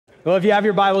Well, if you have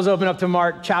your Bibles open up to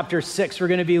Mark chapter 6, we're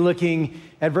going to be looking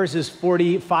at verses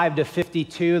 45 to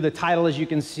 52. The title, as you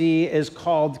can see, is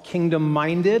called Kingdom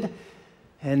Minded,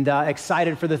 and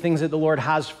excited for the things that the Lord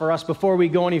has for us. Before we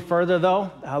go any further,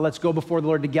 though, let's go before the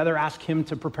Lord together, ask Him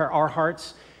to prepare our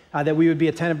hearts, that we would be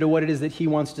attentive to what it is that He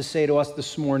wants to say to us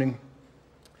this morning.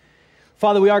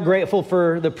 Father, we are grateful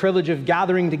for the privilege of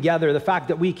gathering together. The fact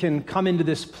that we can come into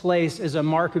this place is a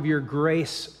mark of your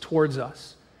grace towards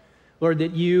us. Lord,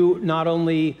 that you not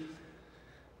only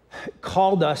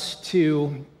called us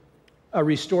to a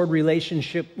restored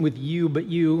relationship with you, but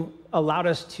you allowed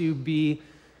us to be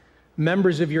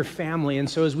members of your family. And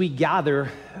so as we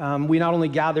gather, we not only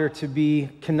gather to be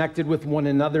connected with one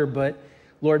another, but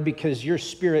Lord, because your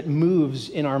Spirit moves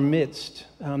in our midst,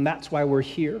 that's why we're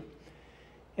here.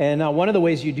 And one of the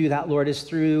ways you do that, Lord, is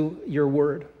through your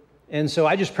word. And so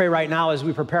I just pray right now as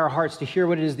we prepare our hearts to hear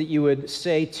what it is that you would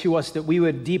say to us, that we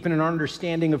would deepen in our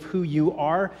understanding of who you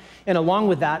are. And along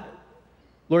with that,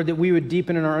 Lord, that we would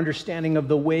deepen in our understanding of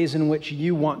the ways in which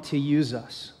you want to use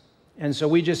us. And so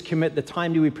we just commit the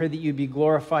time to you. We pray that you be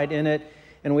glorified in it.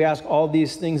 And we ask all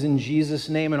these things in Jesus'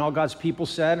 name. And all God's people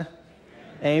said,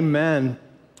 Amen.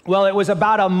 Well, it was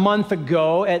about a month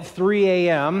ago at 3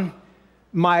 a.m.,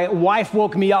 my wife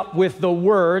woke me up with the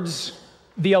words,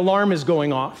 "The alarm is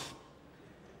going off."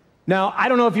 Now, I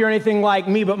don't know if you're anything like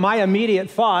me, but my immediate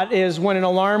thought is when an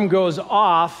alarm goes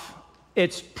off,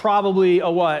 it's probably a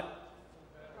what?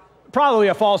 Probably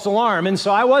a false alarm. And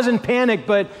so I wasn't panicked,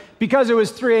 but because it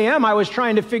was 3 a.m., I was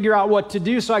trying to figure out what to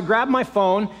do. So I grabbed my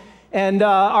phone, and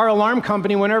our alarm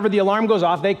company, whenever the alarm goes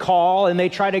off, they call and they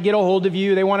try to get a hold of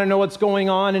you. They want to know what's going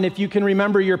on. And if you can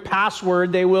remember your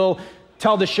password, they will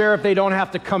tell the sheriff they don't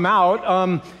have to come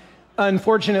out.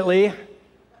 Unfortunately,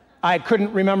 I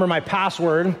couldn't remember my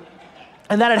password.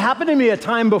 And that had happened to me a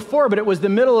time before, but it was the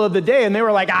middle of the day, and they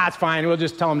were like, it's fine, we'll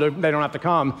just tell them they don't have to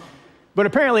come. But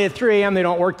apparently at 3 a.m., they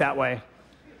don't work that way.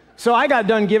 So I got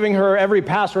done giving her every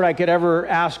password I could ever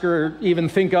ask her, even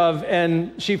think of,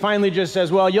 and she finally just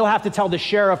says, well, you'll have to tell the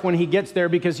sheriff when he gets there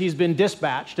because he's been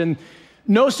dispatched. And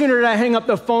no sooner did I hang up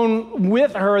the phone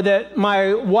with her that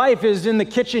my wife is in the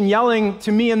kitchen yelling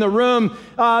to me in the room,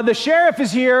 the sheriff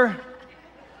is here.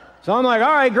 So I'm like,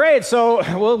 all right, great. So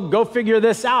we'll go figure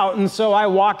this out. And so I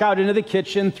walk out into the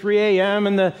kitchen, 3 a.m.,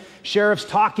 and the sheriff's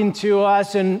talking to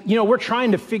us. And, we're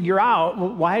trying to figure out,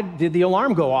 why did the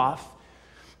alarm go off?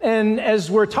 And as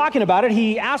we're talking about it,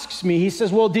 he asks me, he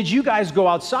says, well, did you guys go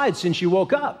outside since you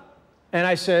woke up? And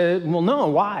I said, well, no,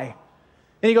 why?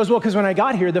 And he goes, well, because when I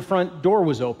got here, the front door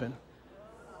was open.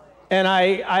 And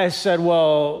I said,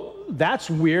 well, that's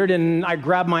weird. And I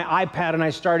grabbed my iPad and I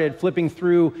started flipping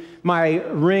through my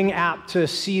Ring app to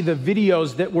see the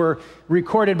videos that were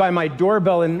recorded by my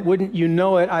doorbell. And wouldn't you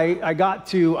know it, I got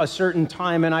to a certain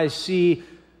time and I see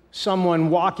someone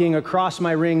walking across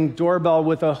my Ring doorbell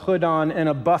with a hood on and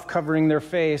a buff covering their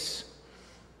face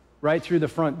right through the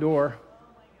front door.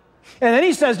 And then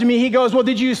he says to me, he goes, well,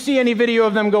 did you see any video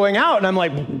of them going out? And I'm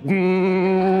like,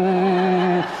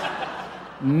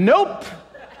 nope.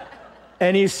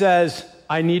 And he says,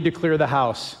 I need to clear the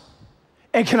house.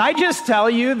 And can I just tell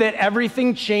you that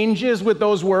everything changes with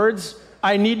those words?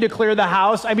 I need to clear the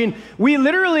house. I mean, we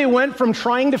literally went from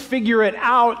trying to figure it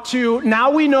out to now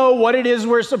we know what it is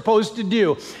we're supposed to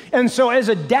do. And so as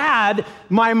a dad,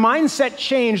 my mindset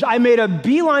changed. I made a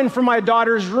beeline for my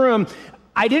daughter's room.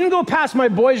 I didn't go past my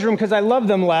boys' room because I love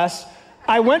them less.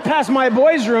 I went past my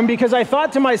boys' room because I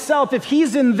thought to myself, if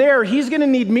he's in there, he's going to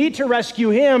need me to rescue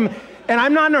him. And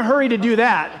I'm not in a hurry to do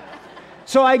that.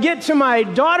 So I get to my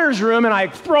daughter's room and I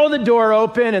throw the door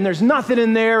open and there's nothing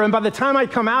in there. And by the time I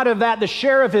come out of that, the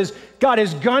sheriff has got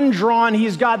his gun drawn.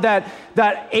 He's got that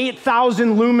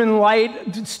 8,000 lumen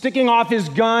light sticking off his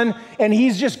gun, and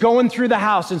he's just going through the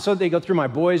house. And so they go through my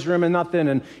boys' room and nothing.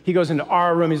 And he goes into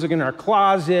our room. He's looking in our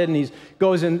closet and he's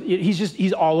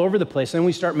all over the place. And then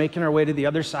we start making our way to the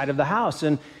other side of the house.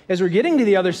 And as we're getting to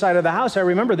the other side of the house, I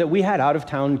remember that we had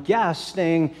out-of-town guests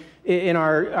staying in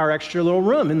our extra little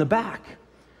room in the back.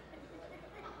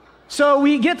 So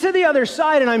we get to the other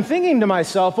side, and I'm thinking to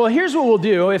myself, well, here's what we'll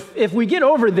do. If we get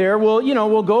over there,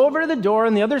 we'll go over to the door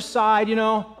on the other side,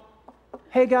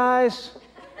 hey guys,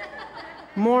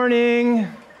 morning.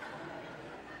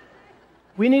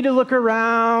 We need to look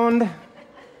around.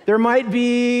 There might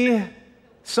be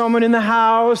someone in the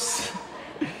house.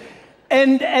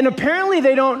 And apparently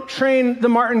they don't train the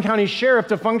Martin County Sheriff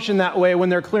to function that way when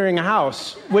they're clearing a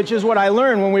house, which is what I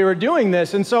learned when we were doing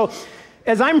this. And so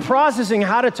as I'm processing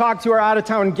how to talk to our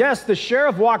out-of-town guests, the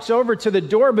sheriff walks over to the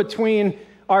door between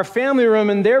our family room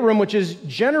and their room, which is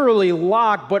generally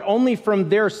locked, but only from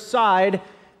their side.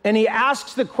 and he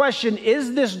asks the question,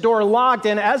 is this door locked?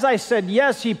 And as I said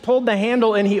yes, he pulled the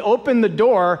handle and he opened the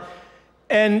door,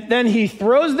 and then he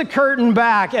throws the curtain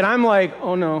back, and I'm like,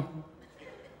 oh no.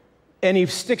 And he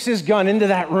sticks his gun into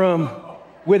that room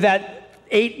with that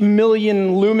 8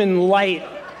 million lumen light.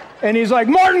 And he's like,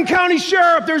 Martin County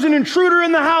Sheriff, there's an intruder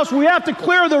in the house. We have to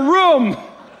clear the room.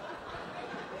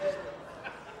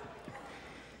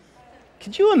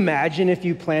 Could you imagine if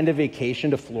you planned a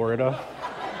vacation to Florida?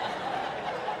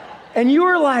 And you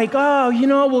were like, oh,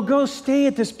 we'll go stay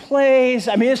at this place.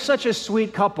 I mean, it's such a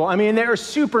sweet couple. I mean, they were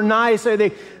super nice.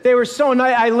 They were so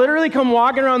nice. I literally come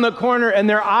walking around the corner and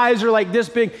their eyes are like this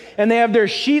big and they have their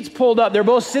sheets pulled up. They're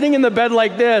both sitting in the bed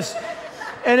like this.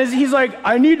 And he's like,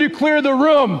 I need to clear the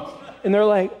room. And they're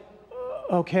like,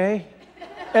 okay.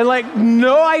 And like,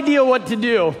 no idea what to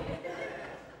do.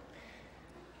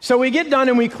 So we get done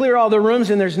and we clear all the rooms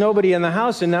and there's nobody in the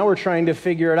house, and now we're trying to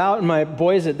figure it out. And my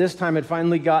boys at this time had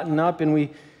finally gotten up and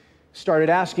we started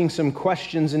asking some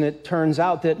questions, and it turns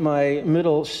out that my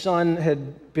middle son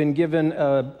had been given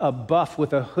a buff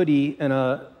with a hoodie and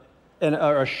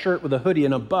a shirt with a hoodie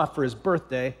and a buff for his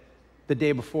birthday the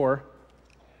day before.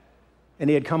 And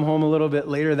he had come home a little bit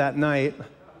later that night.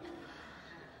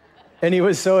 And he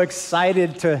was so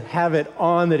excited to have it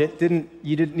on that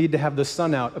you didn't need to have the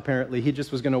sun out, apparently. He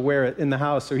just was going to wear it in the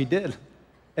house, so he did.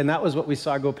 And that was what we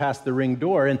saw go past the ring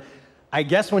door. And I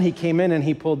guess when he came in and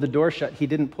he pulled the door shut, he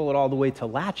didn't pull it all the way to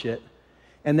latch it.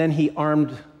 And then he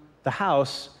armed the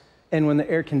house, and when the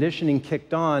air conditioning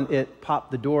kicked on, it popped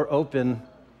the door open.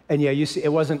 And yeah, you see,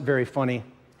 it wasn't very funny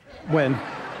when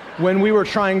we were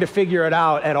trying to figure it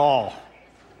out at all.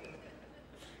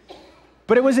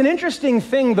 But it was an interesting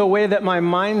thing, the way that my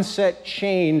mindset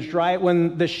changed, right?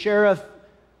 When the sheriff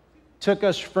took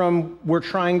us from we're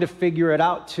trying to figure it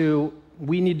out to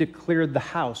we need to clear the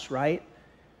house, right?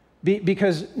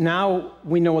 Because now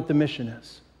we know what the mission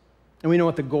is, and we know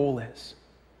what the goal is.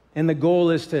 And the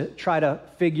goal is to try to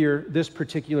figure this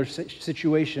particular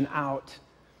situation out.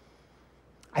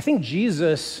 I think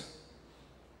Jesus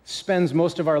spends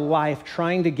most of our life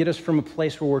trying to get us from a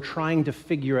place where we're trying to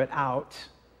figure it out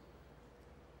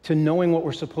to knowing what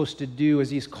we're supposed to do as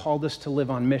he's called us to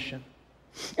live on mission.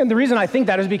 And the reason I think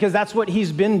that is because that's what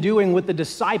he's been doing with the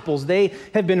disciples. They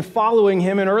have been following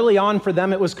him, and early on for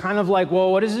them, it was kind of like,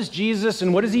 well, what is this Jesus,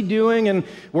 and what is he doing? And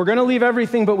we're going to leave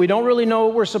everything, but we don't really know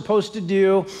what we're supposed to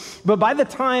do. But by the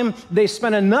time they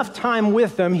spent enough time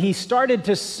with them, he started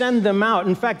to send them out.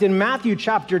 In fact, in Matthew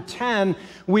chapter 10,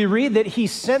 we read that he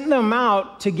sent them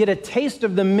out to get a taste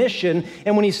of the mission.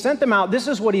 And when he sent them out, this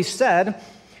is what he said.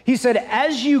 He said,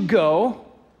 as you go,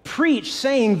 preach,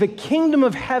 saying, the kingdom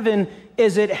of heaven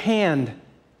is at hand.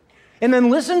 And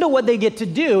then listen to what they get to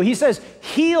do. He says,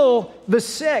 heal the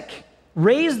sick,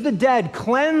 raise the dead,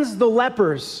 cleanse the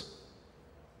lepers,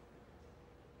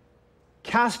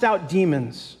 cast out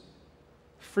demons.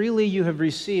 Freely you have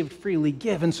received, freely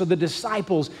give. And so the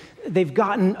disciples, they've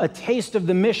gotten a taste of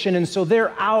the mission, and so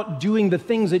they're out doing the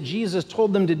things that Jesus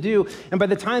told them to do. And by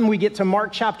the time we get to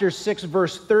Mark chapter 6,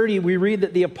 verse 30, we read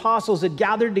that the apostles had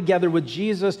gathered together with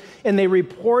Jesus, and they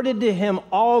reported to him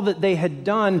all that they had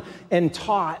done and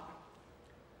taught.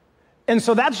 And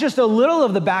so that's just a little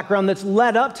of the background that's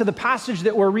led up to the passage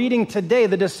that we're reading today.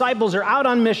 The disciples are out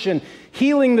on mission,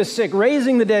 healing the sick,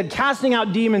 raising the dead, casting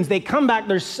out demons. They come back,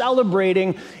 they're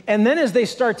celebrating. And then as they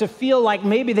start to feel like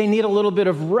maybe they need a little bit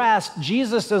of rest,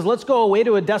 Jesus says, let's go away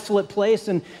to a desolate place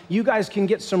and you guys can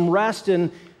get some rest.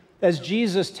 And as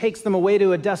Jesus takes them away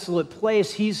to a desolate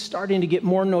place, he's starting to get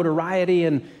more notoriety,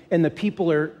 and the people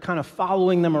are kind of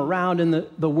following them around. And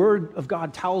the word of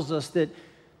God tells us that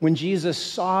when Jesus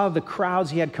saw the crowds,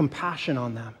 he had compassion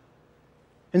on them.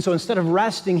 And so instead of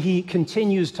resting, he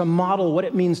continues to model what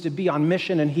it means to be on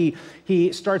mission, and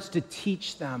he starts to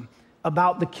teach them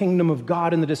about the kingdom of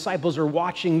God. And the disciples are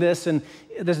watching this, and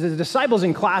the disciples,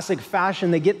 in classic fashion,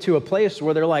 they get to a place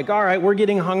where they're like, all right, we're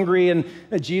getting hungry, and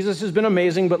Jesus has been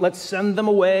amazing, but let's send them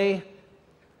away.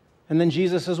 And then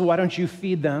Jesus says, well, why don't you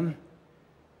feed them?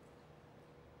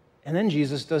 And then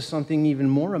Jesus does something even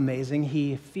more amazing.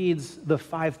 He feeds the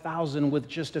 5,000 with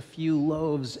just a few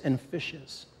loaves and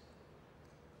fishes.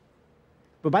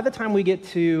 But by the time we get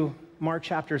to Mark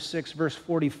chapter 6, verse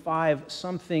 45,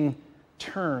 something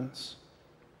turns.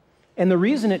 And the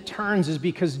reason it turns is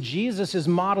because Jesus is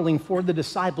modeling for the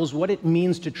disciples what it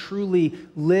means to truly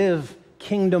live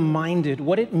kingdom-minded,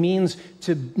 what it means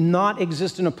to not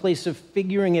exist in a place of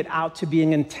figuring it out, to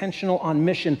being intentional on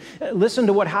mission. Listen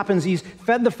to what happens. He's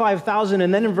fed the 5,000,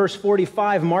 and then in verse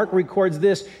 45, Mark records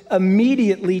this: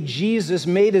 immediately Jesus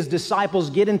made his disciples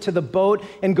get into the boat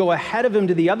and go ahead of him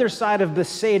to the other side of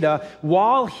Bethsaida,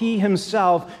 while he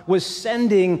himself was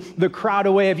sending the crowd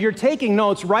away. If you're taking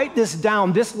notes, write this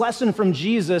down. This lesson from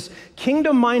Jesus: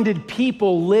 kingdom-minded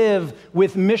people live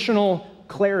with missional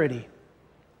clarity.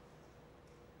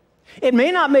 It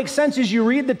may not make sense as you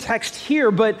read the text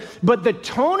here, but the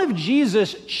tone of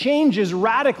Jesus changes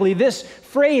radically. This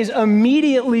phrase,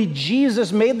 immediately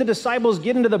Jesus made the disciples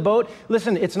get into the boat.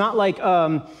 Listen, it's not like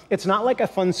a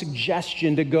fun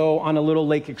suggestion to go on a little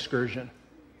lake excursion.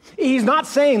 He's not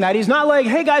saying that. He's not like,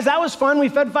 hey guys, that was fun. We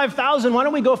fed 5,000. Why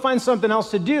don't we go find something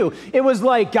else to do? It was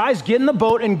like, guys, get in the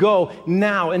boat and go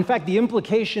now. In fact, the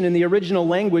implication in the original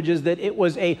language is that it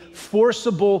was a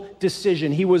forcible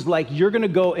decision. He was like, you're going to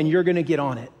go and you're going to get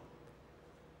on it.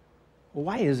 Well,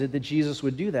 why is it that Jesus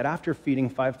would do that after feeding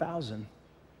 5,000?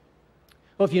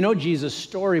 Well, if you know Jesus'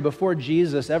 story, before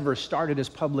Jesus ever started his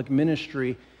public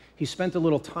ministry, he spent a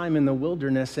little time in the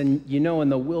wilderness. And you know, in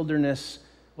the wilderness,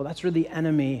 well, that's where the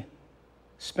enemy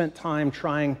spent time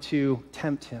trying to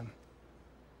tempt him.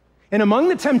 And among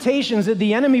the temptations that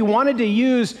the enemy wanted to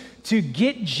use to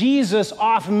get Jesus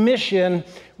off mission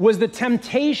was the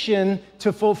temptation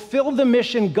to fulfill the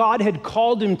mission God had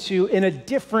called him to in a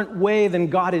different way than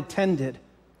God intended.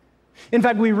 In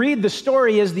fact, we read the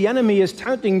story as the enemy is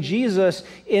tempting Jesus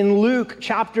in Luke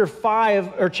chapter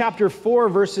 4,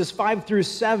 verses 5 through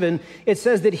 7. It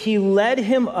says that he led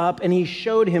him up and he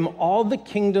showed him all the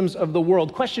kingdoms of the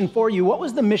world. Question for you: what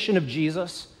was the mission of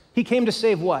Jesus? He came to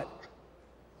save what?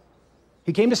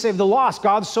 He came to save the lost.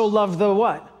 God so loved the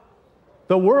what?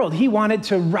 The world. He wanted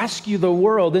to rescue the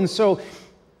world. And so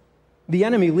the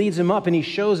enemy leads him up and he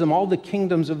shows him all the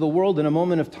kingdoms of the world in a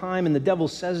moment of time. And the devil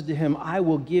says to him, I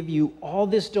will give you all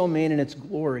this domain and its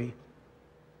glory,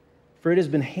 for it has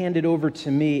been handed over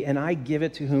to me, and I give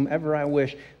it to whomever I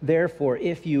wish. Therefore,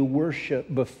 if you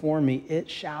worship before me, it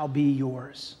shall be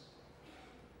yours.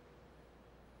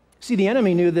 See, the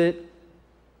enemy knew that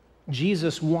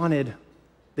Jesus wanted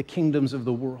the kingdoms of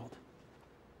the world.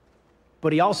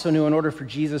 But he also knew in order for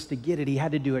Jesus to get it, he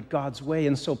had to do it God's way.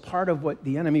 And so part of what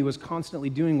the enemy was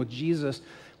constantly doing with Jesus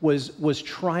was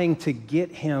trying to get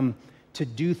him to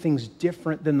do things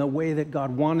different than the way that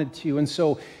God wanted to. And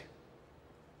so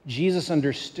Jesus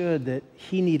understood that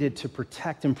he needed to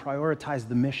protect and prioritize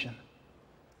the mission.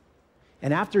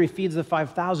 And after he feeds the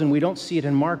 5,000, we don't see it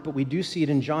in Mark, but we do see it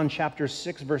in John chapter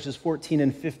 6, verses 14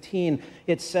 and 15.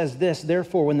 It says this: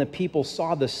 therefore, when the people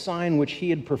saw the sign which he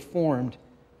had performed,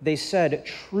 they said,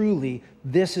 truly,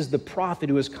 this is the prophet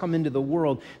who has come into the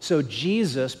world. So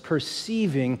Jesus,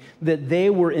 perceiving that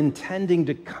they were intending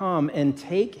to come and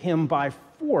take him by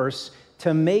force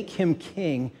to make him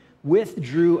king,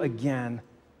 withdrew again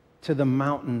to the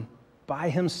mountain by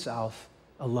himself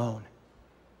alone.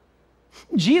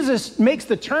 Jesus makes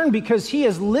the turn because he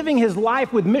is living his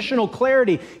life with missional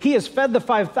clarity. He has fed the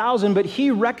 5,000, but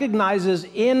he recognizes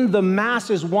in the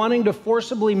masses wanting to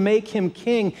forcibly make him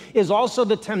king is also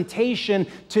the temptation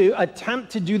to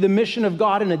attempt to do the mission of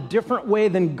God in a different way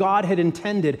than God had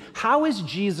intended. How is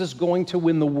Jesus going to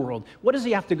win the world? What does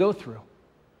he have to go through?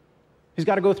 He's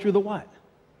got to go through the what?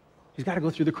 He's got to go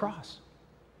through the cross.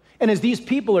 And as these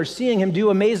people are seeing him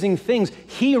do amazing things,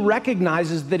 he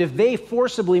recognizes that if they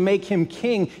forcibly make him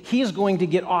king, he is going to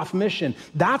get off mission.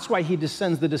 That's why he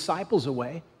sends the disciples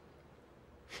away.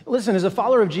 Listen, as a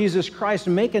follower of Jesus Christ,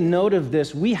 make a note of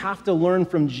this. We have to learn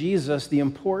from Jesus the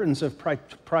importance of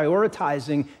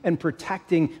prioritizing and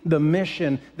protecting the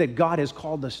mission that God has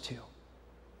called us to.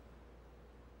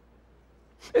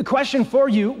 A question for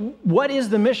you: what is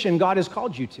the mission God has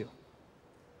called you to?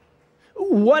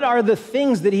 What are the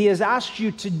things that he has asked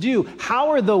you to do? How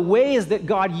are the ways that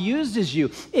God uses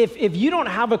you? If you don't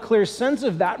have a clear sense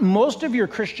of that, most of your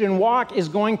Christian walk is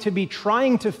going to be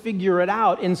trying to figure it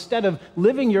out instead of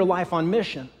living your life on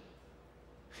mission.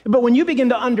 But when you begin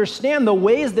to understand the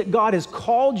ways that God has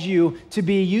called you to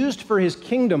be used for his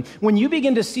kingdom, when you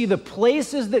begin to see the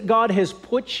places that God has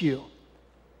put you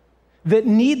that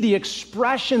need the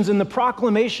expressions and the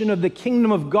proclamation of the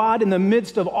kingdom of God in the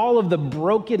midst of all of the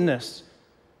brokenness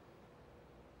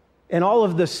and all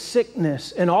of the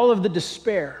sickness and all of the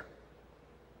despair,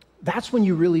 that's when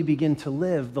you really begin to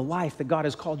live the life that God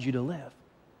has called you to live.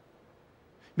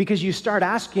 Because you start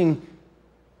asking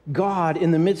God,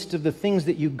 in the midst of the things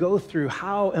that you go through,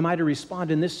 how am I to respond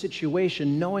in this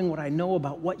situation, knowing what I know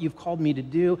about what you've called me to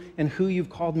do and who you've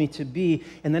called me to be?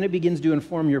 And then it begins to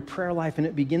inform your prayer life, and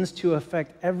it begins to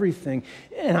affect everything.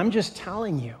 And I'm just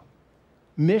telling you,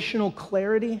 missional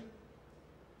clarity,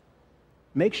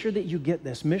 make sure that you get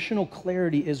this. Missional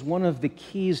clarity is one of the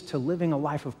keys to living a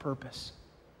life of purpose.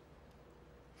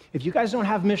 If you guys don't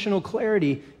have missional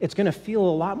clarity, it's going to feel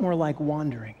a lot more like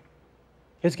wandering.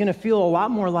 It's going to feel a lot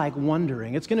more like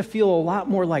wondering. It's going to feel a lot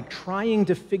more like trying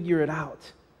to figure it out.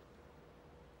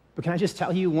 But can I just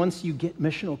tell you, once you get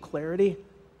missional clarity,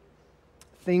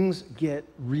 things get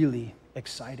really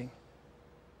exciting.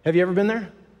 Have you ever been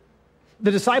there? The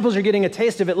disciples are getting a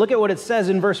taste of it. Look at what it says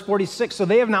in verse 46. So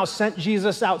they have now sent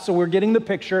Jesus out. So we're getting the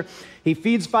picture. He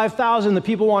feeds 5,000. The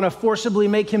people want to forcibly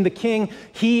make him the king.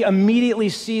 He immediately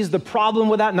sees the problem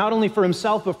with that, not only for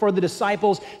himself, but for the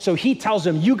disciples. So he tells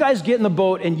them, you guys get in the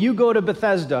boat and you go to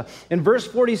Bethesda. In verse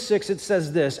 46, it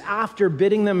says this: after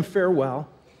bidding them farewell,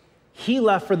 he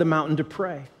left for the mountain to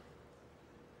pray.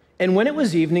 And when it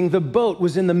was evening, the boat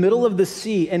was in the middle of the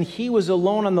sea, and he was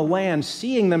alone on the land,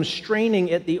 seeing them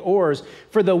straining at the oars,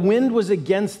 for the wind was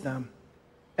against them.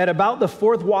 At about the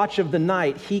fourth watch of the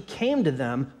night, he came to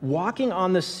them, walking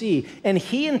on the sea, and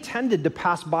he intended to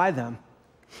pass by them.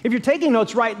 If you're taking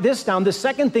notes, write this down. The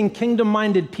second thing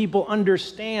kingdom-minded people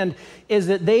understand is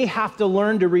that they have to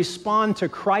learn to respond to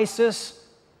crisis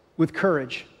with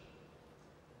courage.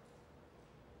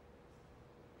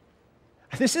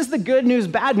 This is the good news,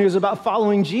 bad news about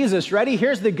following Jesus. Ready?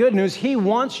 Here's the good news. He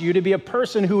wants you to be a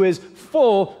person who is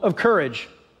full of courage,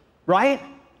 right?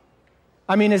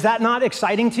 I mean, is that not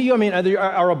exciting to you? I mean,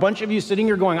 are a bunch of you sitting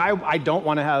here going, I don't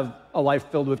want to have a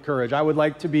life filled with courage. I would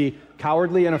like to be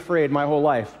cowardly and afraid my whole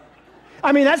life.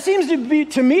 I mean, that seems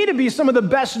to me to be some of the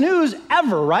best news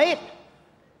ever, right?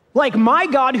 Like, my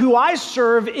God, who I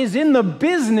serve, is in the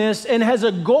business and has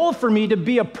a goal for me to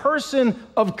be a person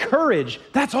of courage.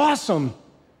 That's awesome.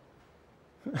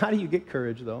 How do you get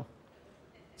courage, though?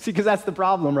 See, because that's the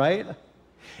problem, right?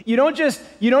 You don't just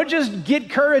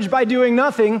get courage by doing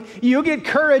nothing. You get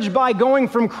courage by going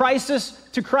from crisis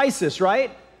to crisis, right?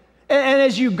 And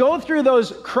as you go through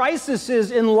those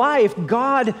crises in life,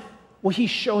 God, well, he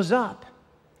shows up.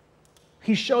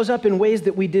 He shows up in ways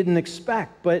that we didn't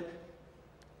expect. But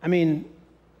I mean,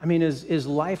 is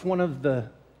life one of the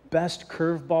best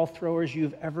curveball throwers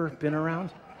you've ever been around?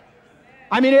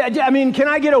 I mean, can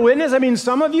I get a witness? I mean,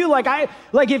 some of you,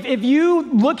 if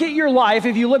you look at your life,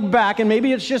 if you look back, and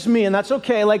maybe it's just me, and that's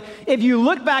okay. Like, if you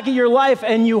look back at your life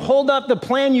and you hold up the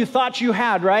plan you thought you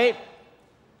had, right?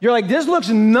 You're like, this looks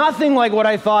nothing like what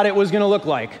I thought it was going to look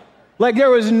like. Like, there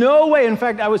was no way. In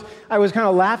fact, I was kind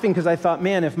of laughing because I thought,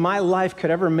 man, if my life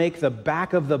could ever make the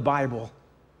back of the Bible,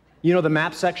 you know, the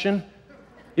map section.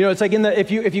 You know, it's like if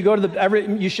you go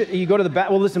to you go to the back.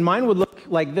 Well, listen, mine would look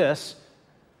like this.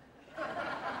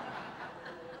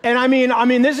 And I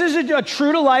mean, this is a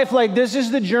true to life. Like, this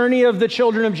is the journey of the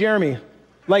children of Jeremy.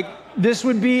 Like, this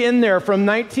would be in there from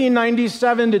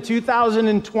 1997 to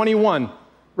 2021,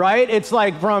 right? It's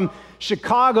like from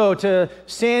Chicago to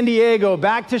San Diego,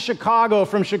 back to Chicago,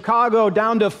 from Chicago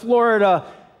down to Florida,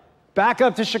 back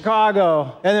up to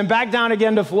Chicago, and then back down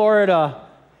again to Florida.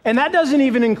 And that doesn't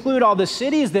even include all the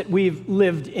cities that we've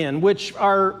lived in, which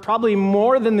are probably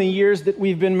more than the years that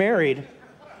we've been married.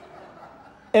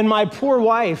 And my poor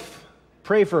wife,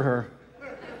 pray for her.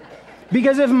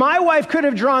 Because if my wife could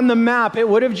have drawn the map, it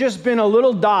would have just been a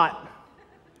little dot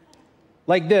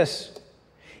like this.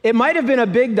 It might have been a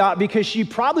big dot because she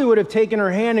probably would have taken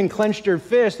her hand and clenched her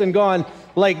fist and gone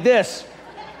like this.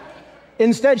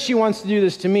 Instead, she wants to do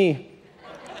this to me.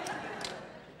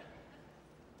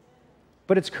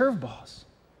 But it's curveballs,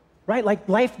 right? Like,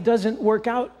 life doesn't work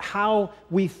out how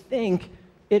we think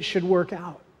it should work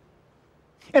out.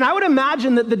 And I would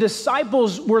imagine that the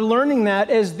disciples were learning that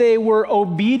as they were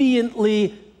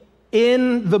obediently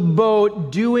in the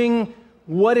boat doing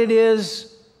what it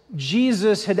is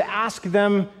Jesus had asked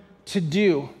them to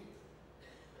do.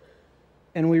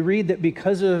 And we read that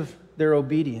because of their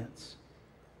obedience,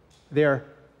 what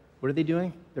are they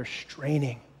doing? They're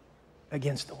straining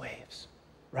against the waves,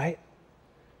 right?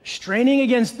 Straining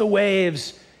against the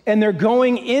waves, and they're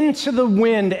going into the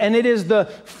wind, and it is the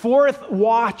fourth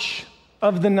watch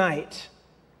of the night.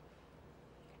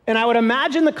 And I would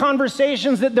imagine the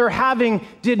conversations that they're having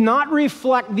did not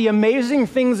reflect the amazing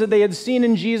things that they had seen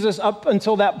in Jesus up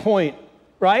until that point,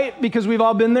 right? Because we've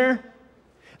all been there.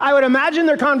 I would imagine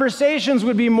their conversations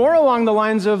would be more along the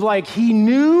lines of like, he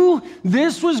knew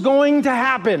this was going to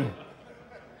happen.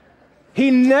 He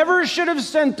never should have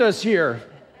sent us here.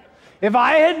 If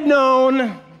I had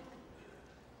known.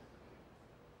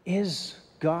 is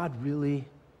God really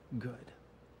good?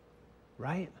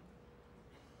 Right?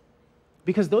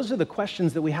 Because those are the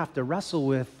questions that we have to wrestle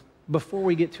with before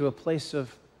we get to a place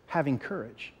of having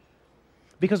courage.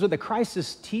 Because what the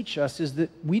crises teach us is that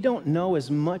we don't know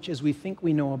as much as we think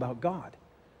we know about God.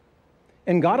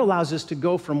 And God allows us to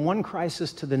go from one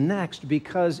crisis to the next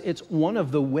because it's one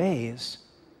of the ways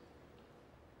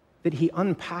that he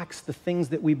unpacks the things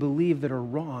that we believe that are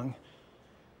wrong,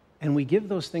 and we give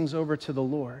those things over to the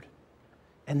Lord.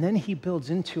 And then he builds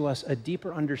into us a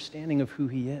deeper understanding of who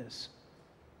he is.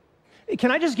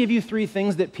 Can I just give you 3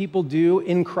 things that people do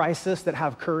in crisis that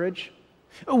have courage?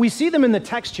 We see them in the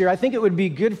text here. I think it would be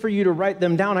good for you to write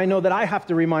them down. I know that I have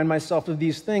to remind myself of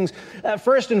these things.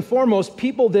 First and foremost,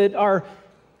 people that are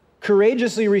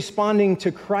courageously responding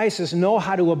to crisis know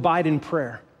how to abide in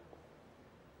prayer.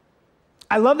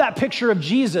 I love that picture of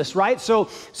Jesus, right? So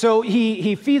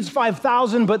he feeds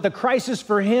 5,000, but the crisis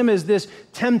for him is this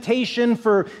temptation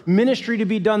for ministry to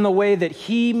be done the way that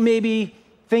he maybe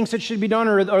thinks it should be done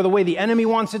or the way the enemy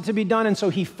wants it to be done. And so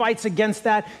he fights against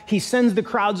that. He sends the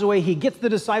crowds away. He gets the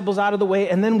disciples out of the way.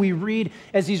 And then we read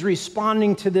as he's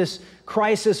responding to this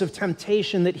crisis of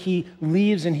temptation that he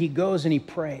leaves and he goes and he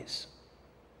prays.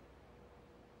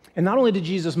 And not only did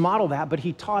Jesus model that, but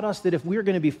he taught us that if we're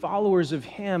going to be followers of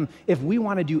him, if we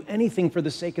want to do anything for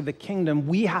the sake of the kingdom,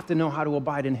 we have to know how to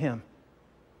abide in him.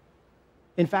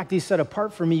 In fact, he said,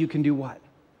 apart from me, you can do what?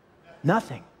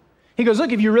 Nothing. He goes,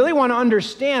 look, if you really want to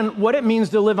understand what it means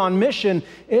to live on mission,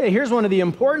 here's one of the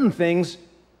important things.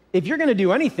 If you're going to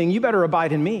do anything, you better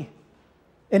abide in me.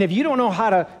 And if you don't know how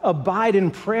to abide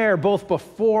in prayer, both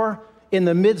before, in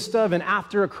the midst of, and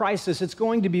after a crisis, it's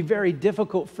going to be very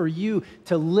difficult for you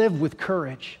to live with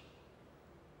courage.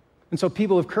 And so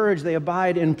people of courage, they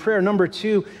abide in prayer. Number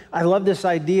 2, I love this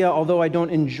idea, although I don't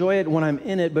enjoy it when I'm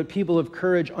in it, but people of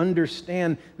courage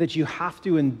understand that you have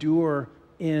to endure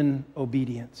in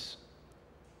obedience.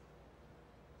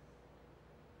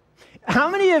 How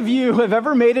many of you have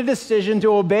ever made a decision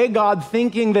to obey God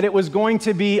thinking that it was going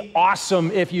to be awesome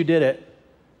if you did it?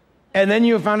 And then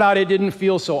you found out it didn't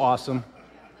feel so awesome.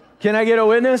 Can I get a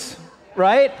witness?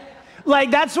 Right?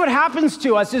 Like that's what happens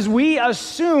to us is we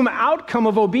assume outcome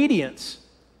of obedience.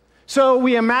 So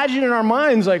we imagine in our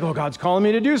minds like, oh, God's calling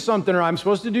me to do something, or I'm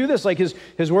supposed to do this. Like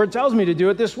his word tells me to do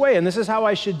it this way, and this is how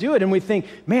I should do it. And we think,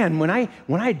 man, when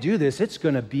I do this, it's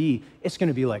gonna be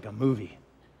like a movie.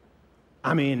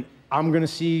 I mean, I'm going to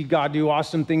see God do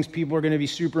awesome things. People are going to be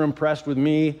super impressed with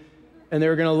me, and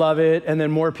they're going to love it, and then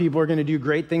more people are going to do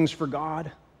great things for God.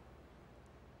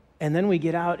 And then we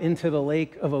get out into the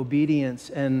lake of obedience,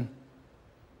 and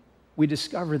we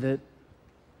discover that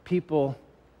people,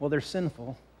 well, they're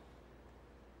sinful.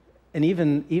 And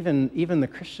even the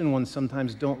Christian ones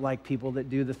sometimes don't like people that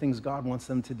do the things God wants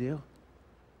them to do.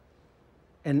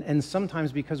 And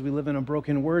sometimes because we live in a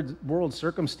broken world,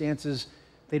 circumstances,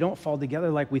 they don't fall together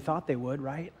like we thought they would,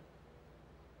 right?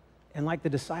 And like the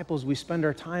disciples, we spend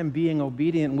our time being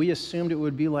obedient. We assumed it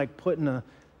would be like putting a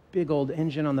big old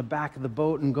engine on the back of the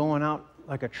boat and going out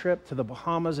like a trip to the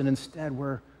Bahamas, and instead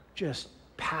we're just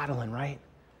paddling, right?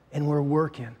 And we're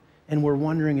working, and we're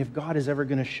wondering if God is ever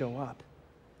going to show up.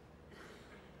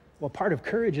 Well, part of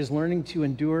courage is learning to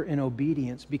endure in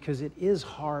obedience, because it is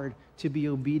hard to be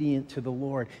obedient to the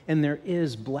Lord, and there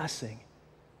is blessing.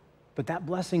 But that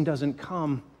blessing doesn't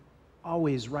come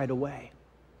always right away.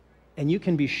 And you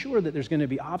can be sure that there's going to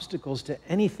be obstacles to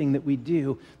anything that we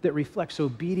do that reflects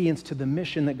obedience to the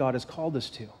mission that God has called us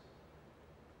to.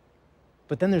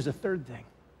 But then there's a third thing.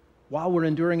 While we're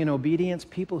enduring in obedience,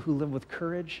 people who live with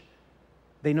courage,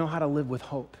 they know how to live with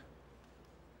hope.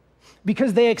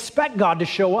 Because they expect God to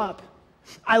show up.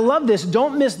 I love this.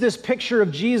 Don't miss this picture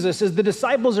of Jesus. As the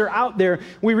disciples are out there,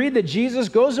 we read that Jesus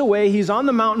goes away. He's on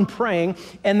the mountain praying.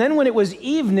 And then when it was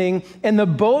evening and the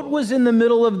boat was in the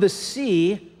middle of the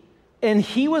sea and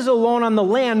he was alone on the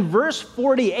land, verse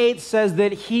 48 says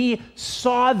that he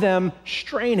saw them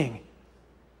straining.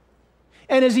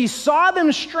 And as he saw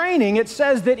them straining, it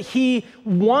says that he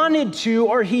wanted to,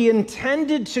 or he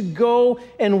intended to go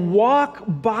and walk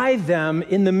by them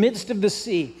in the midst of the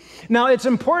sea. Now, it's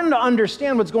important to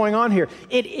understand what's going on here.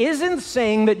 It isn't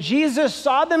saying that Jesus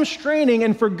saw them straining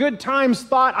and for good times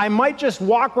thought, I might just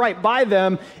walk right by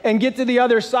them and get to the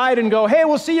other side and go, hey,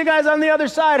 we'll see you guys on the other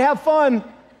side, have fun.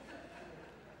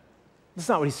 That's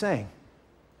not what he's saying.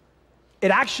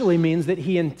 It actually means that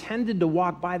he intended to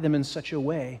walk by them in such a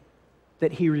way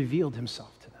that he revealed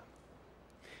himself to them.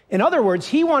 In other words,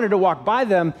 he wanted to walk by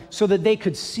them so that they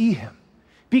could see him.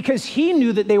 because he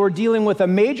knew that they were dealing with a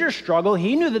major struggle.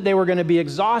 He knew that they were going to be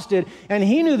exhausted, and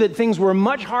he knew that things were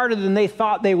much harder than they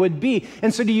thought they would be.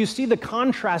 And so do you see the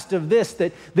contrast of this,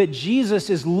 that Jesus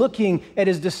is looking at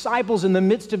his disciples in the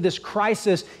midst of this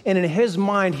crisis, and in his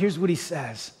mind, here's what he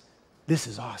says: this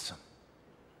is awesome,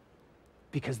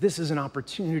 because this is an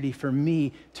opportunity for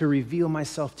me to reveal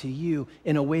myself to you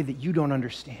in a way that you don't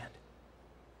understand.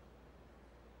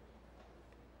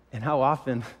 And how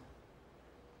often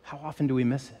do we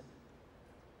miss it,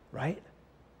 right?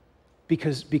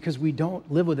 Because we don't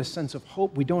live with a sense of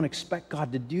hope. We don't expect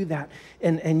God to do that.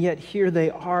 And yet here they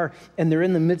are, and they're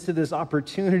in the midst of this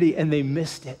opportunity, and they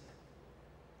missed it.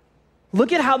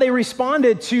 Look at how they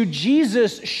responded to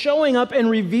Jesus showing up and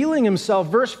revealing himself.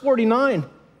 Verse 49.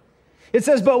 It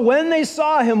says, "But when they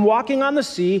saw him walking on the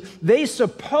sea, they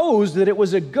supposed that it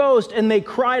was a ghost, and they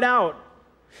cried out.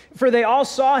 For they all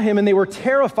saw him and they were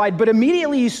terrified. But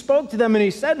immediately he spoke to them and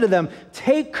he said to them,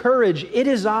 'Take courage, it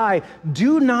is I.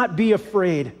 Do not be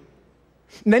afraid.'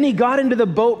 And then he got into the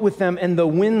boat with them, and the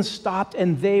wind stopped,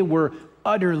 and they were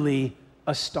utterly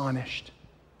astonished."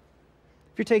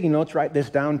 If you're taking notes, write this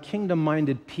down.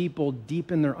 Kingdom-minded people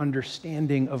deepen their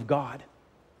understanding of God.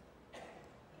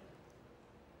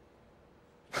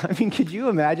 I mean, could you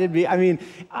imagine me?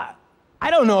 I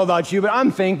don't know about you, but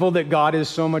I'm thankful that God is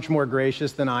so much more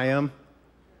gracious than I am.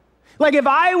 Like, if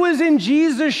I was in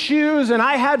Jesus' shoes and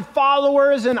I had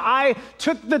followers and I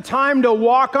took the time to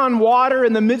walk on water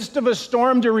in the midst of a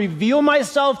storm to reveal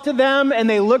myself to them, and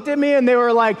they looked at me and they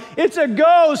were like, "It's a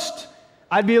ghost,"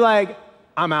 I'd be like,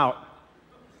 "I'm out."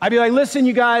 I'd be like, "Listen,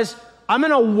 you guys, I'm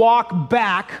going to walk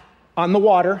back on the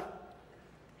water,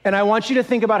 and I want you to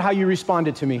think about how you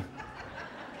responded to me.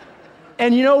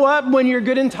 And you know what? When you're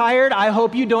good and tired, I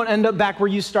hope you don't end up back where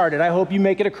you started. I hope you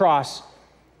make it across."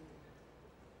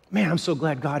 Man, I'm so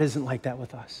glad God isn't like that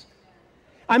with us.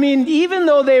 I mean, even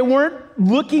though they weren't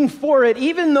looking for it,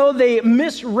 even though they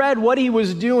misread what he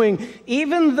was doing,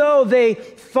 even though they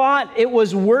thought it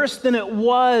was worse than it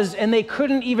was, and they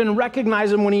couldn't even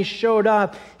recognize him when he showed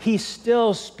up, he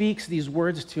still speaks these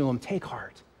words to them: "Take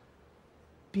heart.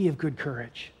 Be of good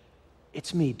courage.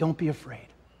 It's me. Don't be afraid."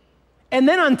 And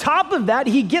then on top of that,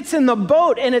 he gets in the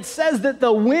boat, and it says that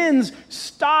the winds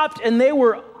stopped, and they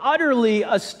were utterly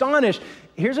astonished.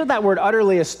 Here's what that word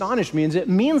 "utterly astonished" means. It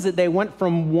means that they went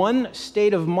from one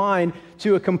state of mind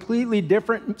to a completely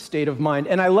different state of mind.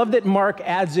 And I love that Mark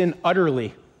adds in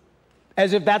 "utterly,"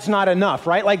 as if that's not enough,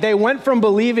 right? Like, they went from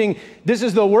believing this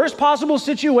is the worst possible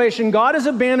situation, God has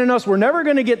abandoned us, we're never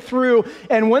going to get through,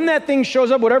 and when that thing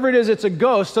shows up, whatever it is, it's a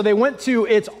ghost. So they went to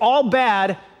 "it's all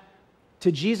bad,"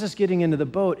 to Jesus getting into the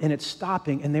boat and it's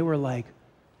stopping, and they were like,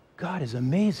 "God is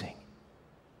amazing.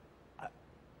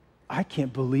 I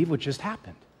can't believe what just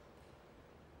happened."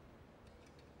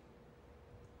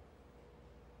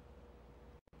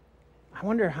 I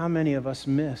wonder how many of us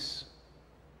miss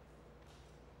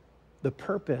the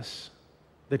purpose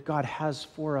that God has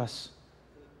for us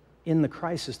in the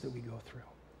crisis that we go through.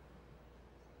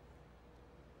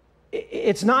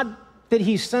 It's not that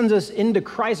he sends us into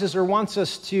crisis or wants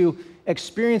us to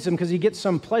experience him because he gets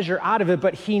some pleasure out of it,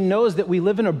 but he knows that we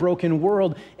live in a broken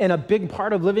world, and a big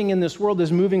part of living in this world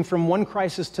is moving from one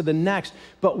crisis to the next.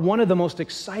 But one of the most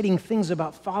exciting things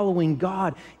about following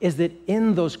God is that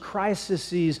in those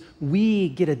crises, we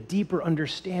get a deeper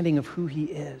understanding of who he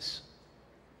is.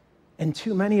 And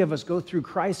too many of us go through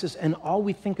crisis, and all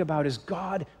we think about is,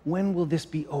 "God, when will this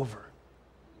be over?"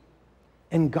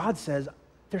 And God says,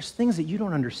 "There's things that you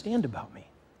don't understand about me.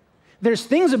 There's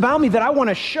things about me that I want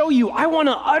to show you. I want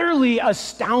to utterly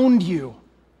astound you.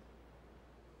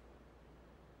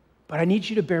 But I need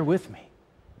you to bear with me.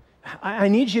 I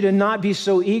need you to not be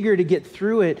so eager to get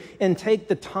through it, and take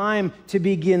the time to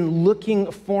begin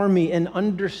looking for me and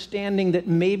understanding that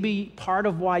maybe part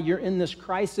of why you're in this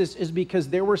crisis is because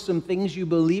there were some things you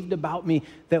believed about me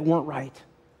that weren't right.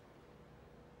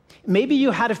 Maybe you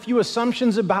had a few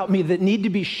assumptions about me that need to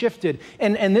be shifted,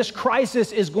 and this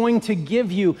crisis is going to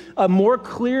give you a more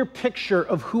clear picture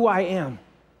of who I am.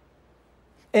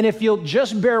 And if you'll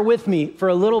just bear with me for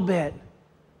a little bit,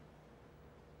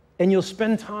 and you'll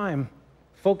spend time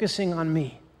focusing on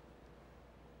me,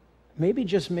 maybe,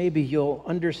 just maybe, you'll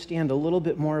understand a little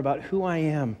bit more about who I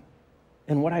am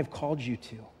and what I've called you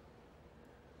to.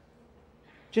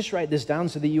 Just write this down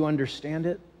so that you understand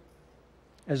it.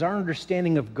 As our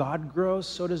understanding of God grows,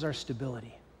 so does our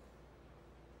stability.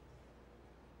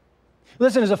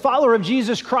 Listen, as a follower of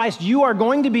Jesus Christ, you are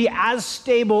going to be as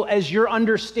stable as your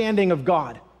understanding of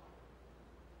God.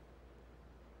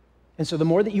 And so the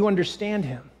more that you understand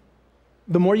him,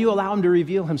 the more you allow him to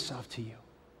reveal himself to you,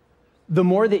 the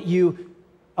more that you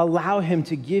allow him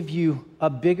to give you a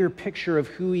bigger picture of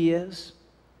who he is?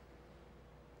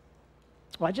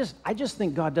 Well, I just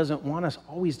think God doesn't want us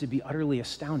always to be utterly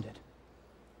astounded,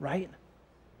 right?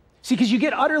 See, because you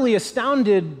get utterly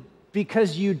astounded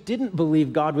because you didn't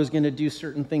believe God was going to do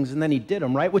certain things and then he did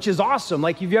them, right? Which is awesome.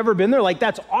 Like, have you ever been there? Like,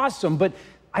 that's awesome. But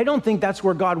I don't think that's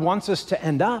where God wants us to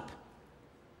end up.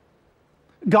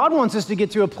 God wants us to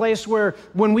get to a place where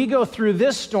when we go through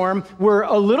this storm, we're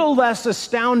a little less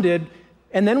astounded,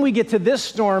 and then we get to this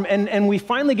storm, and we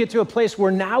finally get to a place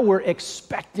where now we're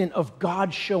expectant of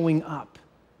God showing up,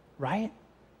 right?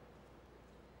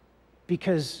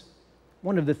 Because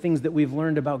one of the things that we've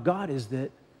learned about God is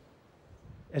that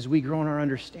as we grow in our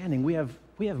understanding, we have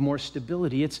more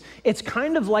stability. It's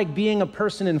kind of like being a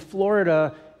person in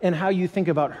Florida and how you think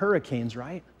about hurricanes,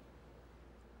 right?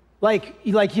 Like,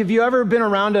 have you ever been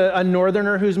around a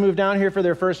northerner who's moved down here for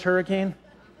their first hurricane?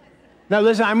 Now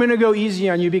listen, I'm gonna go easy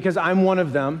on you because I'm one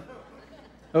of them,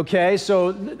 okay?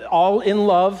 So all in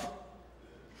love.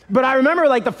 But I remember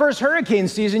like the first hurricane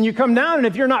season, you come down and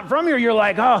if you're not from here, you're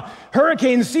like, oh,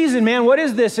 hurricane season, man, what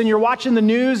is this? And you're watching the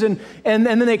news and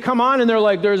then they come on and they're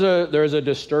like, there's a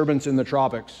disturbance in the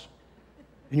tropics.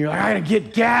 And you're like, I gotta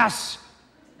get gas.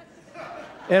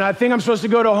 And I think I'm supposed to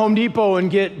go to Home Depot and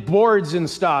get boards and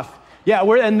stuff. Yeah,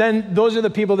 and then those are the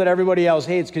people that everybody else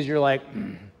hates because you're like,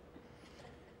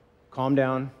 calm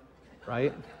down,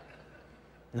 right?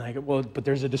 And like, well, but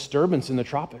there's a disturbance in the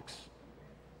tropics.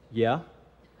 Yeah?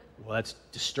 Well, that's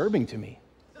disturbing to me.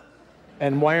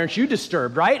 And why aren't you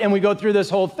disturbed, right? And we go through this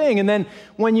whole thing. And then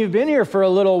when you've been here for a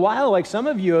little while, like some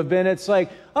of you have been, it's like,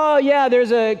 oh yeah,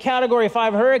 there's a Category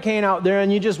 5 hurricane out there,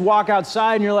 and you just walk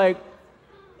outside and you're like,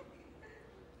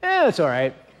 it's all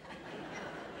right.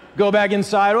 Go back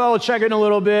inside, well, we'll check it in a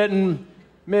little bit, and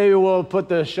maybe we'll put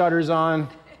the shutters on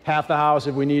half the house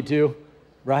if we need to,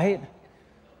 right?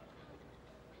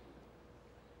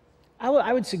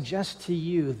 I would suggest to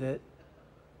you that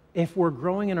if we're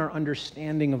growing in our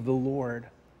understanding of the Lord,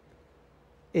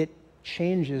 it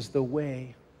changes the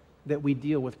way that we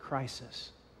deal with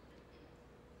crisis.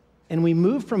 And we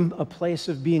move from a place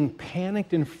of being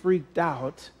panicked and freaked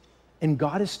out, and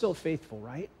God is still faithful,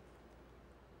 right?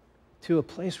 To a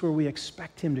place where we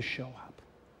expect him to show up.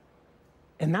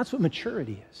 And that's what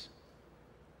maturity is.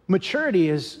 Maturity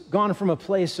has gone from a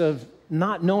place of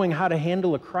not knowing how to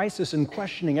handle a crisis and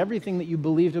questioning everything that you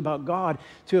believed about God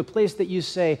to a place that you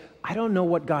say, I don't know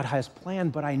what God has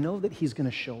planned, but I know that he's going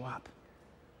to show up.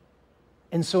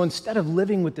 And so instead of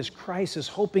living with this crisis,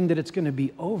 hoping that it's going to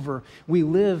be over, we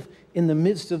live in the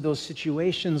midst of those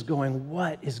situations going,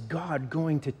 what is God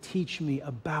going to teach me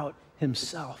about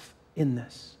himself in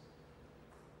this?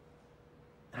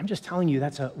 I'm just telling you,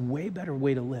 that's a way better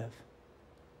way to live.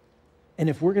 And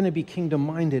if we're going to be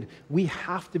kingdom-minded, we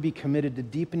have to be committed to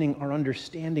deepening our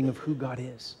understanding of who God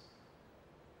is.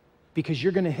 Because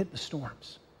you're going to hit the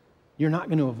storms. You're not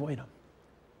going to avoid them.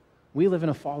 We live in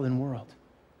a fallen world.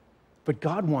 But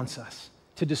God wants us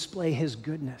to display his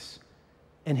goodness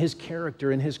and his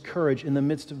character and his courage in the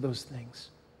midst of those things.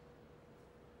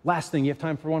 Last thing, you have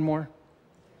time for one more?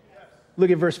 Yes.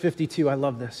 Look at verse 52. I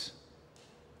love this.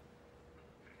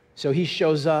 So he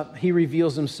shows up, he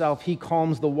reveals himself, he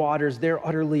calms the waters. They're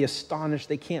utterly astonished.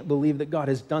 They can't believe that God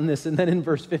has done this. And then in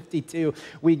verse 52,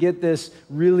 we get this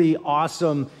really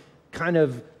awesome kind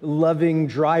of loving,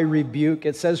 dry rebuke.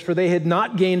 It says, for they had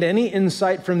not gained any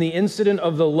insight from the incident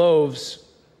of the loaves,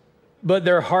 but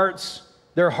their heart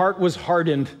was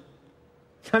hardened.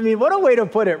 I mean, what a way to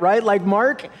put it, right? Like,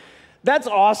 Mark, that's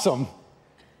awesome.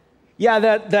 Yeah,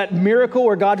 that miracle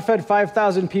where God fed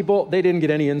 5,000 people, they didn't get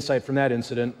any insight from that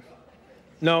incident.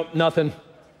 No, nothing.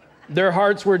 Their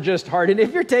hearts were just hardened.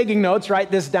 If you're taking notes,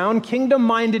 write this down.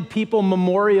 Kingdom-minded people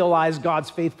memorialize God's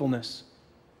faithfulness.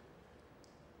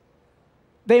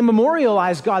 They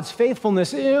memorialize God's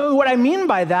faithfulness. What I mean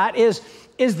by that is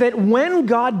that when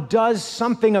God does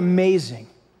something amazing,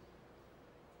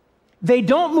 they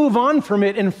don't move on from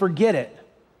it and forget it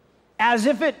as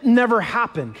if it never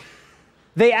happened.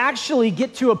 They actually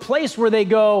get to a place where they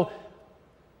go,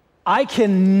 I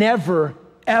can never,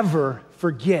 ever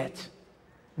forget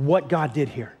what God did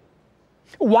here.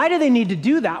 Why do they need to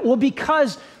do that? Well,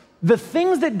 because the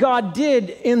things that God did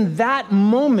in that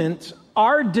moment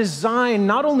are designed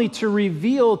not only to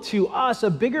reveal to us a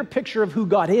bigger picture of who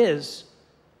God is,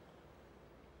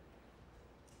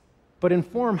 but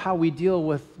inform how we deal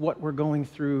with what we're going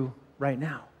through right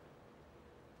now.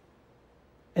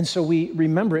 And so we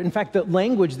remember it. In fact, the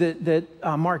language that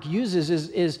Mark uses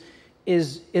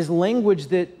is language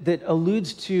that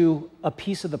alludes to a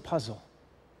piece of the puzzle.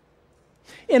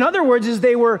 In other words, as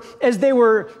they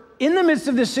were in the midst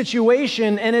of this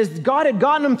situation, and as God had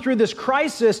gotten them through this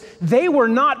crisis, they were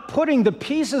not putting the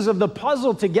pieces of the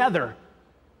puzzle together.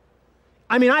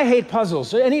 I mean, I hate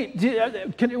puzzles.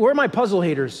 Where are my puzzle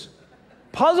haters?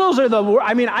 Puzzles are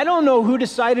I don't know who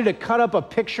decided to cut up a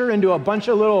picture into a bunch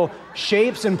of little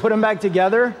shapes and put them back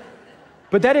together,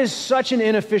 but that is such an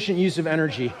inefficient use of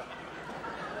energy.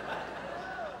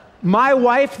 My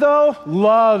wife, though,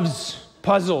 loves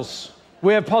puzzles.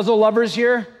 We have puzzle lovers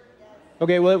here?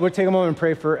 Okay, we'll take a moment and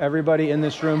pray for everybody in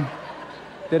this room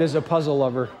that is a puzzle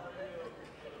lover.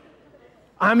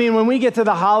 I mean, when we get to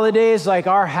the holidays, like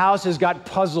our house has got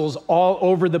puzzles all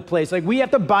over the place. Like we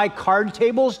have to buy card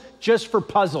tables just for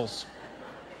puzzles.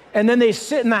 And then they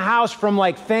sit in the house from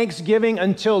like Thanksgiving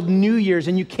until New Year's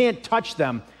and you can't touch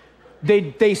them.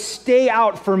 They stay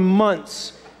out for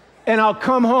months. And I'll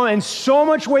come home and so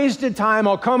much wasted time.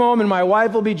 I'll come home and my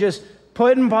wife will be just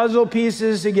putting puzzle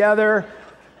pieces together.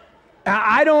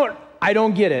 I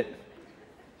don't get it.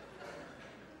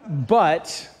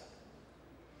 But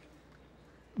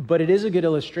it is a good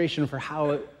illustration for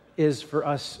how it is for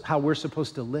us, how we're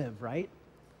supposed to live, right?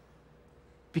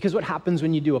 Because what happens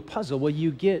when you do a puzzle? Well,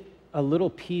 you get a little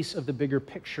piece of the bigger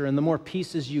picture, and the more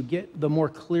pieces you get, the more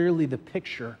clearly the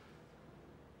picture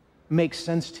makes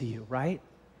sense to you, right?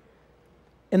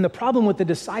 And the problem with the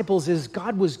disciples is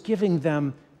God was giving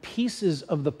them pieces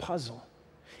of the puzzle.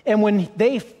 And when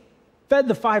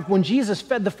Jesus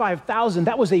fed the 5,000,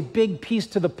 that was a big piece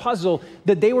to the puzzle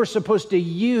that they were supposed to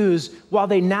use while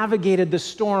they navigated the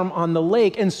storm on the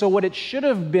lake. And so what it should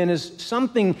have been is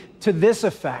something to this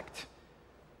effect.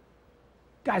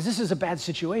 Guys, this is a bad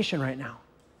situation right now.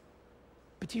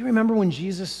 But do you remember when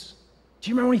he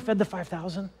fed the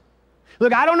 5,000?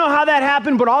 Look, I don't know how that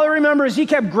happened, but all I remember is he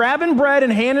kept grabbing bread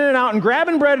and handing it out and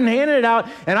grabbing bread and handing it out.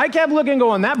 And I kept looking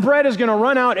going, that bread is going to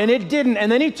run out, and it didn't.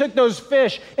 And then he took those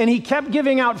fish and he kept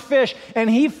giving out fish and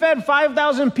he fed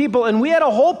 5,000 people and we had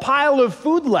a whole pile of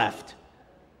food left.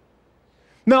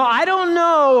 Now, I don't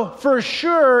know for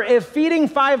sure if feeding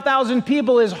 5,000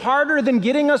 people is harder than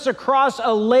getting us across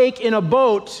a lake in a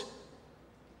boat,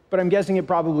 but I'm guessing it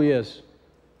probably is.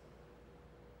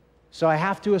 So I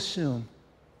have to assume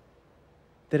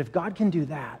that if God can do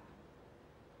that,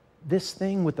 this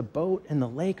thing with the boat and the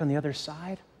lake on the other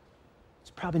side, it's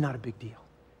probably not a big deal.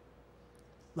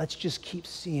 Let's just keep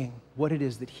seeing what it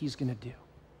is that he's going to do.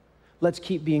 Let's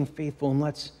keep being faithful and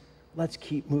let's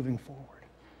keep moving forward.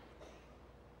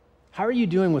 How are you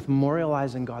doing with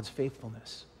memorializing God's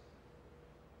faithfulness?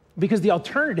 Because the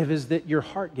alternative is that your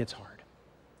heart gets hard.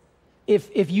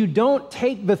 If you don't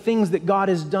take the things that God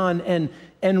has done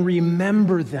and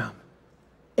remember them,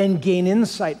 and gain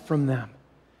insight from them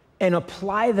and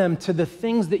apply them to the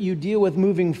things that you deal with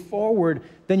moving forward,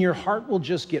 then your heart will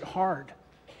just get hard.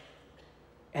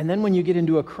 And then when you get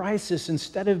into a crisis,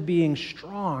 instead of being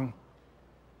strong,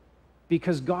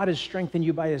 because God has strengthened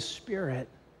you by his Spirit,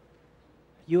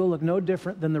 you'll look no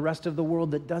different than the rest of the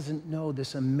world that doesn't know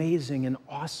this amazing and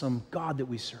awesome God that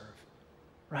we serve,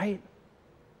 right?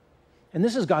 And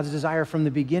this is God's desire from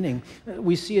the beginning.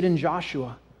 We see it in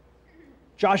Joshua.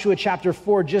 Joshua chapter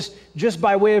 4, just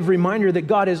by way of reminder that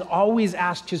God has always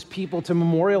asked his people to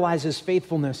memorialize his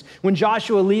faithfulness. When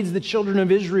Joshua leads the children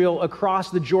of Israel across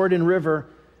the Jordan River,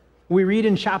 we read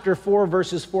in chapter 4,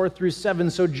 verses 4 through 7,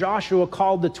 so Joshua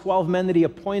called the 12 men that he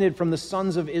appointed from the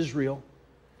sons of Israel,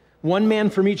 one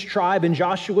man from each tribe, and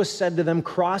Joshua said to them,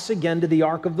 cross again to the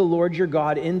ark of the Lord your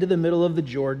God into the middle of the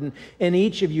Jordan, and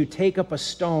each of you take up a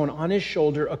stone on his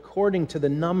shoulder according to the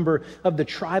number of the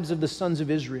tribes of the sons of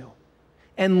Israel.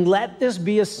 And let this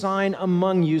be a sign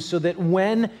among you so that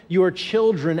when your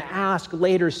children ask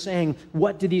later saying,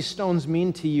 what do these stones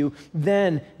mean to you?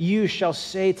 Then you shall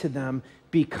say to them,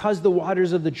 because the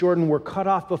waters of the Jordan were cut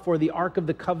off before the ark of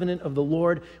the covenant of the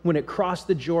Lord, when it crossed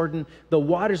the Jordan, the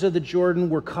waters of the Jordan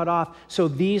were cut off. So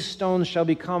these stones shall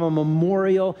become a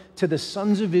memorial to the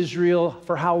sons of Israel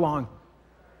for how long?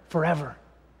 Forever.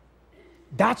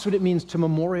 That's what it means to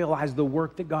memorialize the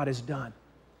work that God has done.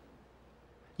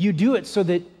 You do it so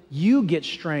that you get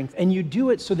strength, and you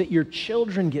do it so that your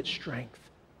children get strength.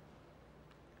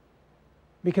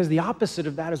 Because the opposite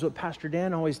of that is what Pastor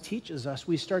Dan always teaches us.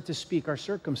 We start to speak our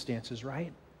circumstances,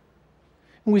 right?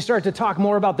 When we start to talk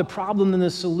more about the problem than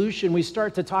the solution, we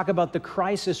start to talk about the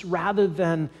crisis rather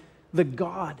than the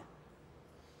God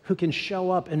who can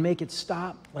show up and make it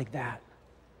stop like that.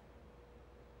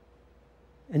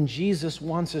 And Jesus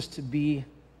wants us to be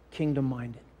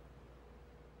kingdom-minded.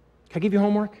 Can I give you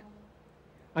homework?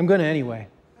 I'm going to anyway.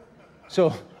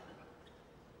 So,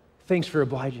 thanks for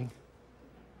obliging.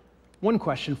 One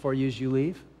question for you as you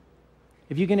leave.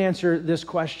 If you can answer this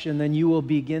question, then you will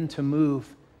begin to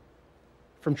move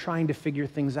from trying to figure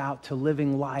things out to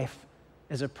living life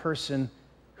as a person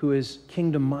who is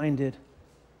kingdom-minded.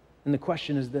 And the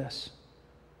question is this: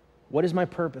 what is my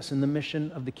purpose in the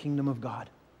mission of the kingdom of God?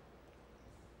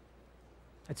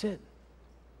 That's it.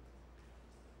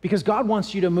 Because God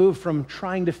wants you to move from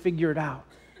trying to figure it out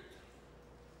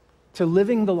to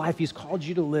living the life He's called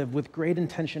you to live with great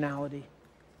intentionality.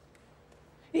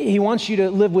 He wants you to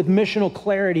live with missional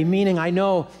clarity, meaning I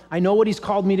know what He's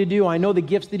called me to do. I know the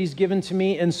gifts that He's given to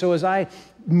me. And so as I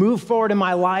move forward in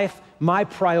my life, my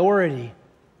priority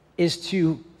is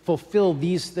to fulfill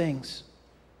these things.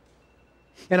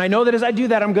 And I know that as I do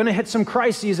that, I'm going to hit some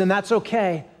crises, and that's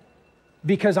okay,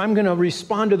 because I'm going to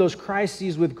respond to those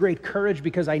crises with great courage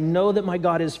because I know that my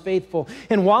God is faithful.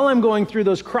 And while I'm going through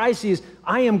those crises,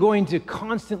 I am going to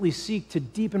constantly seek to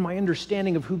deepen my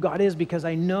understanding of who God is, because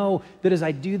I know that as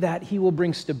I do that, He will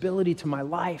bring stability to my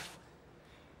life.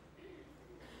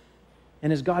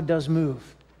 And as God does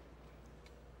move,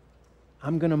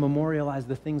 I'm going to memorialize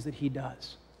the things that He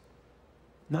does,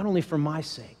 not only for my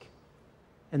sake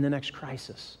in the next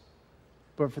crisis,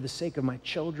 but for the sake of my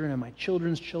children and my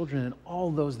children's children and all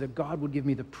those that God would give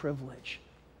me the privilege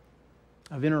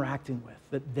of interacting with,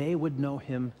 that they would know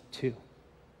Him too.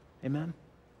 Amen?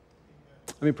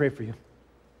 Let me pray for you.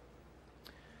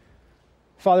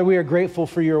 Father, we are grateful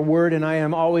for your word, and I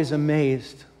am always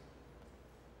amazed,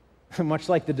 much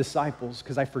like the disciples,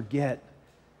 because I forget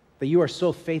that you are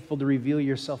so faithful to reveal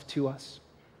yourself to us.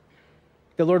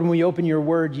 That, Lord, when we open your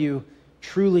word, you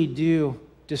truly do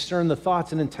discern the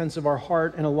thoughts and intents of our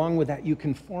heart, and along with that, you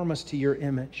conform us to your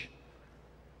image.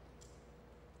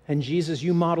 And Jesus,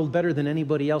 you modeled better than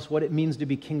anybody else what it means to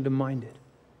be kingdom-minded.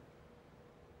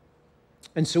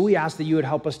 And so we ask that you would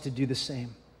help us to do the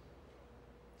same.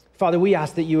 Father, we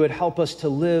ask that you would help us to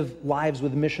live lives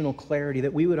with missional clarity,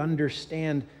 that we would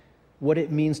understand what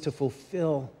it means to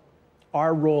fulfill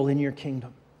our role in your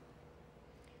kingdom.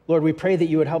 Lord, we pray that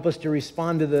you would help us to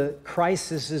respond to the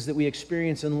crises that we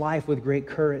experience in life with great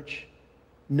courage,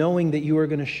 knowing that you are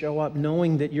going to show up,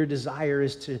 knowing that your desire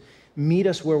is to meet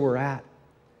us where we're at.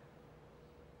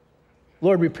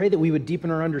 Lord, we pray that we would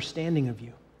deepen our understanding of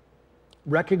you,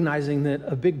 recognizing that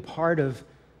a big part of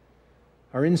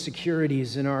our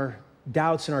insecurities and our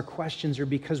doubts and our questions are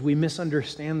because we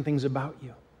misunderstand things about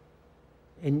you.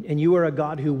 And you are a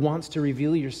God who wants to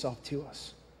reveal yourself to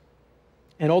us.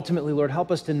 And ultimately, Lord, help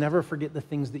us to never forget the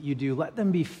things that you do. Let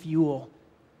them be fuel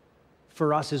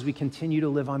for us as we continue to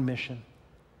live on mission.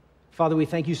 Father, we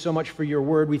thank you so much for your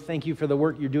word. We thank you for the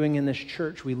work you're doing in this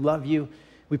church. We love you.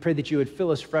 We pray that you would fill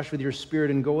us fresh with your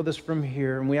spirit and go with us from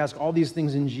here. And we ask all these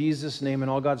things in Jesus' name, and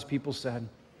all God's people said,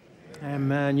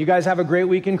 amen. You guys have a great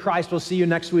week in Christ. We'll see you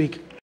next week.